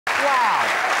Wow.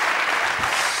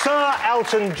 Sir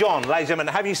Elton John, ladies and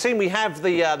gentlemen, have you seen we have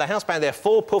the house band there,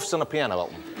 4 puffs and a piano,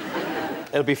 Elton?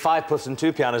 It'll be 5 puffs and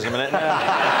 2 pianos in a minute. I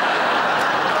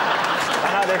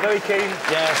know, they're very keen.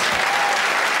 Yes.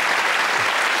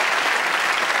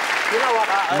 You know what?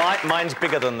 Mine's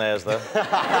bigger than theirs, though.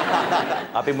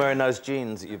 I've been wearing those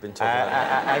jeans that you've been talking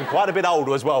about. And quite a bit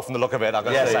older as well, from the look of it, I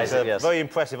can see. It's a very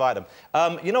impressive item.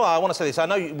 You know what, I want to say this. I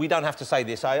know we don't have to say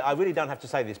this. I really don't have to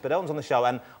say this, but Elton's on the show,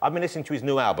 and I've been listening to his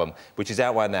new album, which is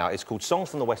out right now. It's called Songs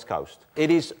from the West Coast. It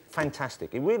is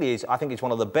fantastic. It really is. I think it's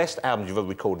one of the best albums you've ever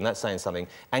recorded, and that's saying something.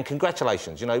 And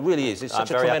congratulations. You know, it really is. It's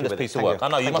such a tremendous piece of work. I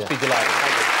know, you must be delighted.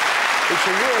 Thank you. It's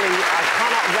a really... I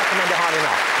cannot recommend it highly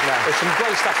enough. No. There's some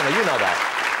great stuff in there, you know that.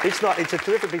 It's a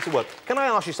terrific piece of work. Can I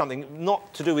ask you something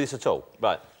not to do with this at all?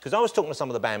 Right. Because I was talking to some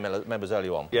of the band members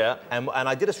earlier on. Yeah. And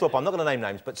I did a swap. I'm not going to name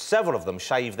names, but several of them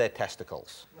shave their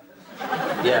testicles.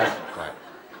 Yeah. Right.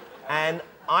 And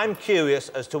I'm curious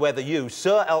as to whether you,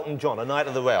 Sir Elton John, a Knight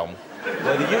of the Realm,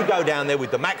 whether you go down there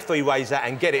with the Mach 3 razor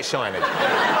and get it shining.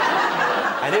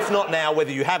 And if not now,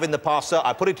 whether you have in the past, sir,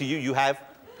 I put it to you, you have.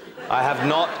 I have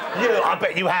not. You, I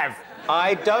bet you have.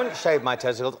 I don't shave my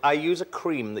testicles. I use a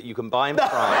cream that you can buy in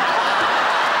France.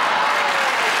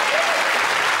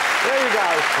 There you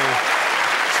go.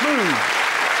 Smooth.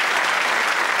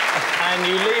 And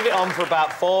you leave it on for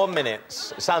about 4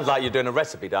 minutes. It sounds like you're doing a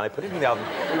recipe, don't you? Put it in the oven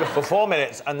for 4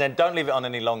 minutes and then don't leave it on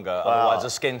any longer, otherwise the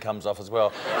skin comes off as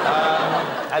well.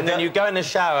 And then you go in the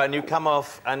shower and you come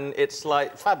off and it's,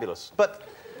 like, fabulous. But,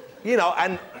 you know,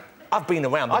 and... I've been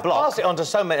around the block. I pass it on to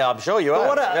so many, I'm sure you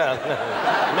have.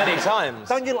 Yeah. Many times.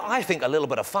 Don't you? I think a little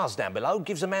bit of fuzz down below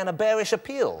gives a man a bearish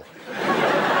appeal.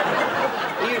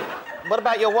 What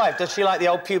about your wife? Does she like the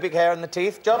old pubic hair and the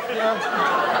teeth job? You know?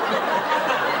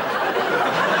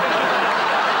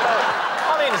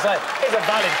 I mean, it's a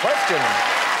valid question.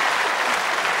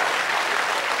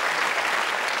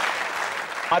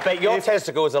 I bet your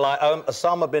testicles are like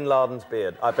Osama bin Laden's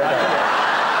beard. I bet.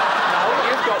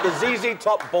 You've got the ZZ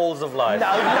Top balls of life.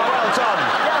 No, well done.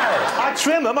 Yes. I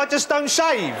trim them, I just don't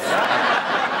shave.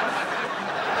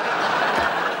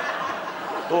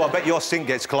 Oh, I bet your sink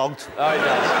gets clogged. Oh, it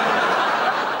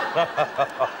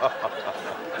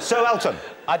does. So, Elton.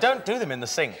 I don't do them in the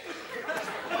sink.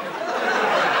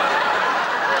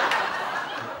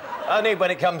 Only when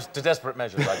it comes to desperate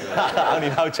measures, I do that. Only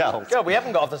in hotels. Yeah, we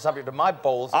haven't got off the subject of my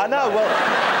balls. I know, well...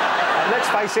 let's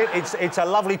face it, it's a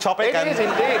lovely topic. It is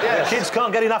indeed, yes. The kids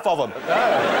can't get enough of them.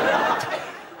 No.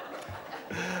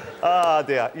 Oh,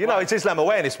 dear. You know, it's Islam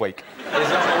Awareness Week. Islam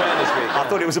Awareness Week. I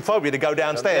thought it was appropriate to go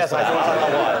downstairs. Yes, I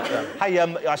thought so. Hey,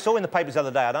 I saw in the papers the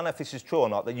other day, I don't know if this is true or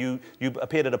not, that you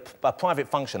appeared at a private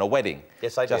function, a wedding.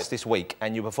 Yes, I did. Just this week,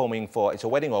 and you're performing for... It's a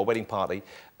wedding or a wedding party.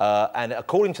 And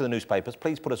according to the newspapers,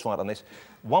 please put us right on this,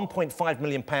 £1.5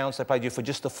 million they paid you for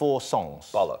just the 4 songs.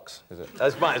 Bollocks. Is it?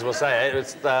 I might as well say it.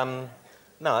 It's, no,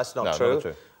 that's not true. Not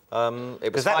true.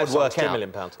 It was that would work out. £2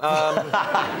 million.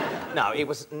 No, it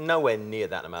was nowhere near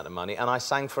that amount of money, and I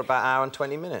sang for about an hour and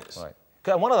 20 minutes. Right.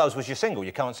 And one of those was your single,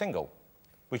 your current single,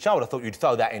 which I would have thought you'd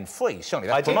throw that in free, surely.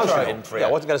 That's I did throw it in free. Yeah.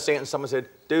 I wasn't going to sing it, and someone said,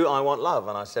 "Do I want love?"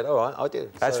 And I said, "All right, I do."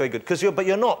 That's very good. Because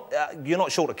you're not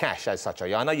short of cash as such, are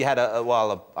you? I know you had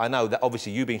I know that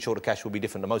obviously you being short of cash would be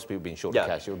different to most people being short of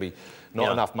cash. It would be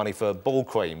not enough money for ball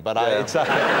cream, but it's.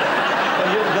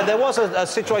 But there was a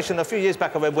situation a few years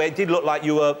back I read where it did look like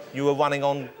you were running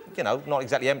on. You know, not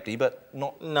exactly empty, but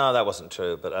not... No, that wasn't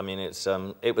true, but, I mean,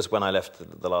 it was when I left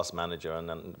the last manager and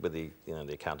then with the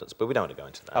accountants, but we don't want to go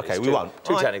into that. OK, we won't.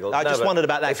 Too technical. I just wondered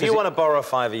about that. If you want to borrow a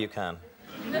 £5, you can.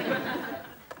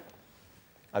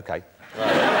 OK.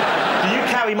 Right. Do you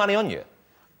carry money on you?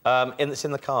 It's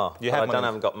in the car. You have I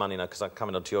haven't got money now because I'm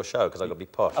coming onto your show because I've got to be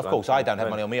posh. Of course, I don't have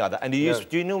money on me either. And do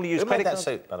you normally use credit cards?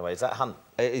 Who made that suit, by the way? Is that Hunt?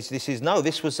 This is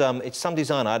it's some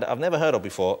designer I've never heard of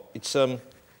before. It's Don't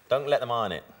let them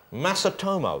iron it.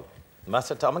 Masatomo.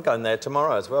 Masatomo, I'm going there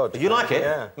tomorrow as well. You like it?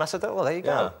 Yeah. Masatomo, well, there you go.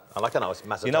 Yeah, I like it now, it's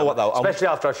Masatomo. You know what, though? Especially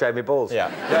after I shave my balls.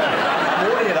 Yeah. I'm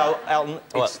warning you, though, Elton,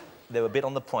 they're a bit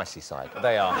on the pricey side.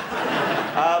 They are.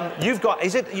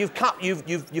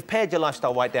 You've pared your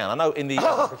lifestyle right down. I know in the...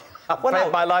 I've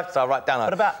pared my lifestyle right down.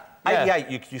 But about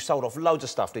 88, you sold off loads of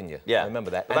stuff, didn't you? Yeah. I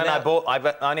remember that. But then I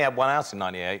only had one house in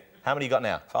 98. How many you got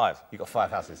now? 5. You got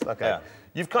 5 houses, OK. Yeah.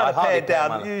 You've kind of pared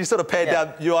down... You sort of pared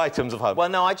down your items of home. Well,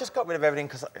 no, I just got rid of everything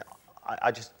because I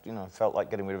just, felt like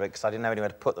getting rid of it because I didn't have anywhere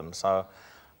to put them, so...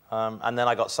 and then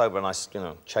I got sober and I,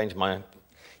 changed my...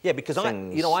 Yeah, because I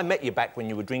met you back when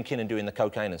you were drinking and doing the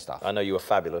cocaine and stuff. I know you were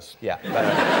fabulous. Yeah. And,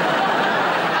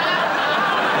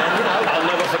 I'll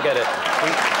never forget it.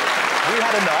 We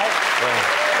had a night.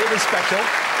 Yeah. It was special.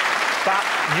 But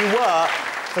you were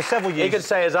for several years... He could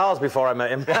say his ours before I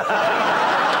met him.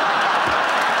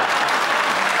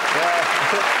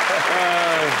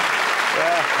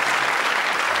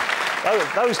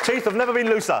 Those teeth have never been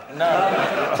looser.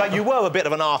 No. So you were a bit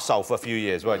of an arsehole for a few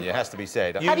years, weren't you? It has to be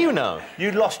said. How do you know?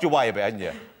 You'd lost your way a bit, hadn't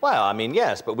you? Well, I mean,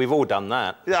 yes, but we've all done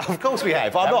that. Yeah, of course we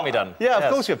have. Haven't we done? Yeah,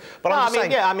 of course we have. But no, I'm just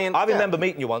saying, I remember yeah.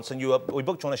 meeting you once, and we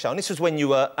booked you on a show, and this was when you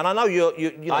were... And I know you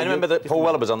know, I remember that Paul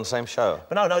Weller was on the same show.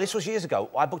 But no, this was years ago.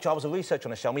 I booked you, I was a researcher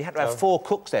on a show, and we had to have 4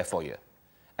 cooks there for you.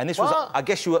 And this was... I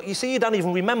guess you were... You see, you don't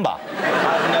even remember.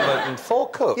 I've never... 4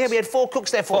 cooks? Yeah, we had 4 cooks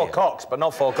there for you. 4 cocks, but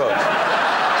not 4 cooks.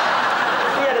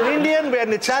 We had an Indian, we had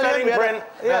an Italian, we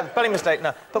had spelling mistake,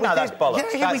 no. But no, that's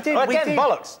bollocks. Yeah, we did. Again,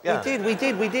 bollocks. Yeah. We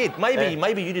did.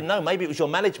 Maybe you didn't know. Maybe it was your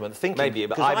management thinking. Maybe,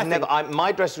 but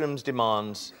my dressing room's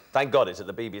demands, thank God it's at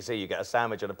the BBC, you get a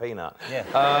sandwich and a peanut,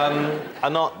 are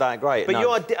not that great. But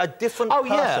you're a different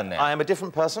person now. I am a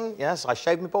different person, yes. I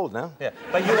shaved my bald now. Yeah,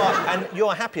 but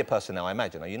you're a happier person now, I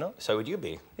imagine, are you not? So would you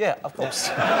be? Yeah, of course.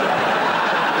 See,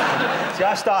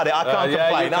 I started. I can't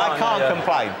complain. I can't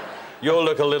complain. You'll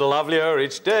look a little lovelier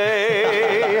each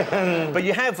day. But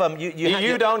you have...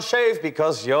 You don't shave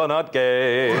because you're not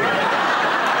gay.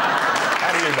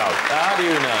 How do you know? How do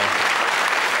you know?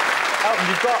 Elton,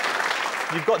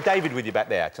 you've got David with you back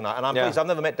there tonight, and I'm pleased. I've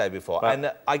never met David before, right.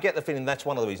 And I get the feeling that's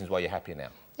one of the reasons why you're happier now.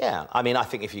 Yeah, I mean, I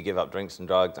think if you give up drinks and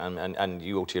drugs and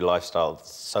you alter your lifestyle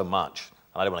so much...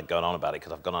 I don't want to go on about it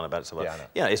because I've gone on about it so much.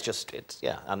 Yeah, it's just,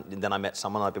 And then I met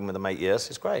someone, I've been with them 8 years,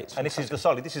 it's great. And this is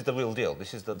the real deal.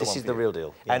 This is the real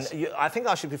deal, yes. And I think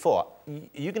I asked you before, are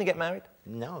you going to get married?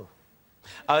 No.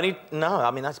 No,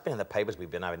 I mean, that's been in the papers.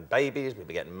 We've been having babies, we've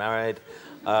been getting married.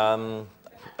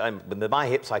 With my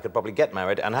hips, I could probably get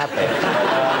married and have babies.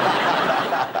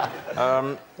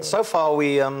 So far,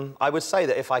 I would say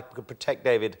that if I could protect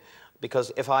David,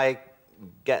 because if I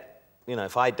get... You know,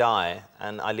 if I die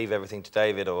and I leave everything to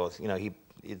David, or, you know, he's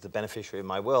the beneficiary of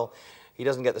my will, he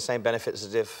doesn't get the same benefits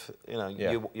as if, you know,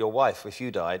 your wife, if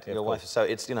you died, your wife. So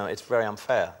it's, you know, it's very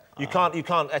unfair. You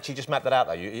can't actually just map that out,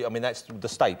 though. I mean, that's the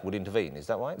state would intervene. Is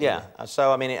that right? Yeah.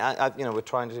 So I mean, you know, we're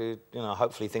trying to, you know,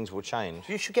 hopefully things will change.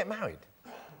 You should get married.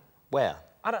 Where?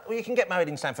 Well, you can get married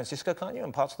in San Francisco, can't you,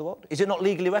 in parts of the world? Is it not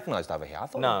legally recognised over here? I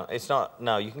thought. No, it's not.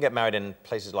 No, you can get married in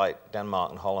places like Denmark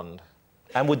and Holland.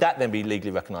 And would that then be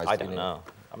legally recognised? I don't know.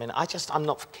 I mean, I'm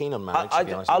not keen on marriage, to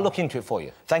be honest. I'll look into it for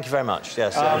you. Thank you very much,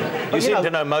 yes. You seem to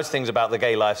know most things about the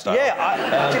gay lifestyle.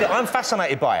 Yeah, I'm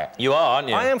fascinated by it. You are, aren't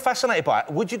you? I am fascinated by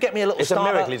it. Would you get me a little starter... It's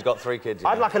a miracle he's got 3 kids.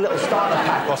 I'd like a little starter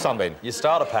pack or something. Your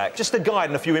starter pack? Just a guide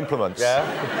and a few implements.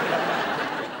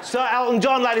 Yeah. Sir Elton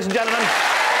John, ladies and gentlemen.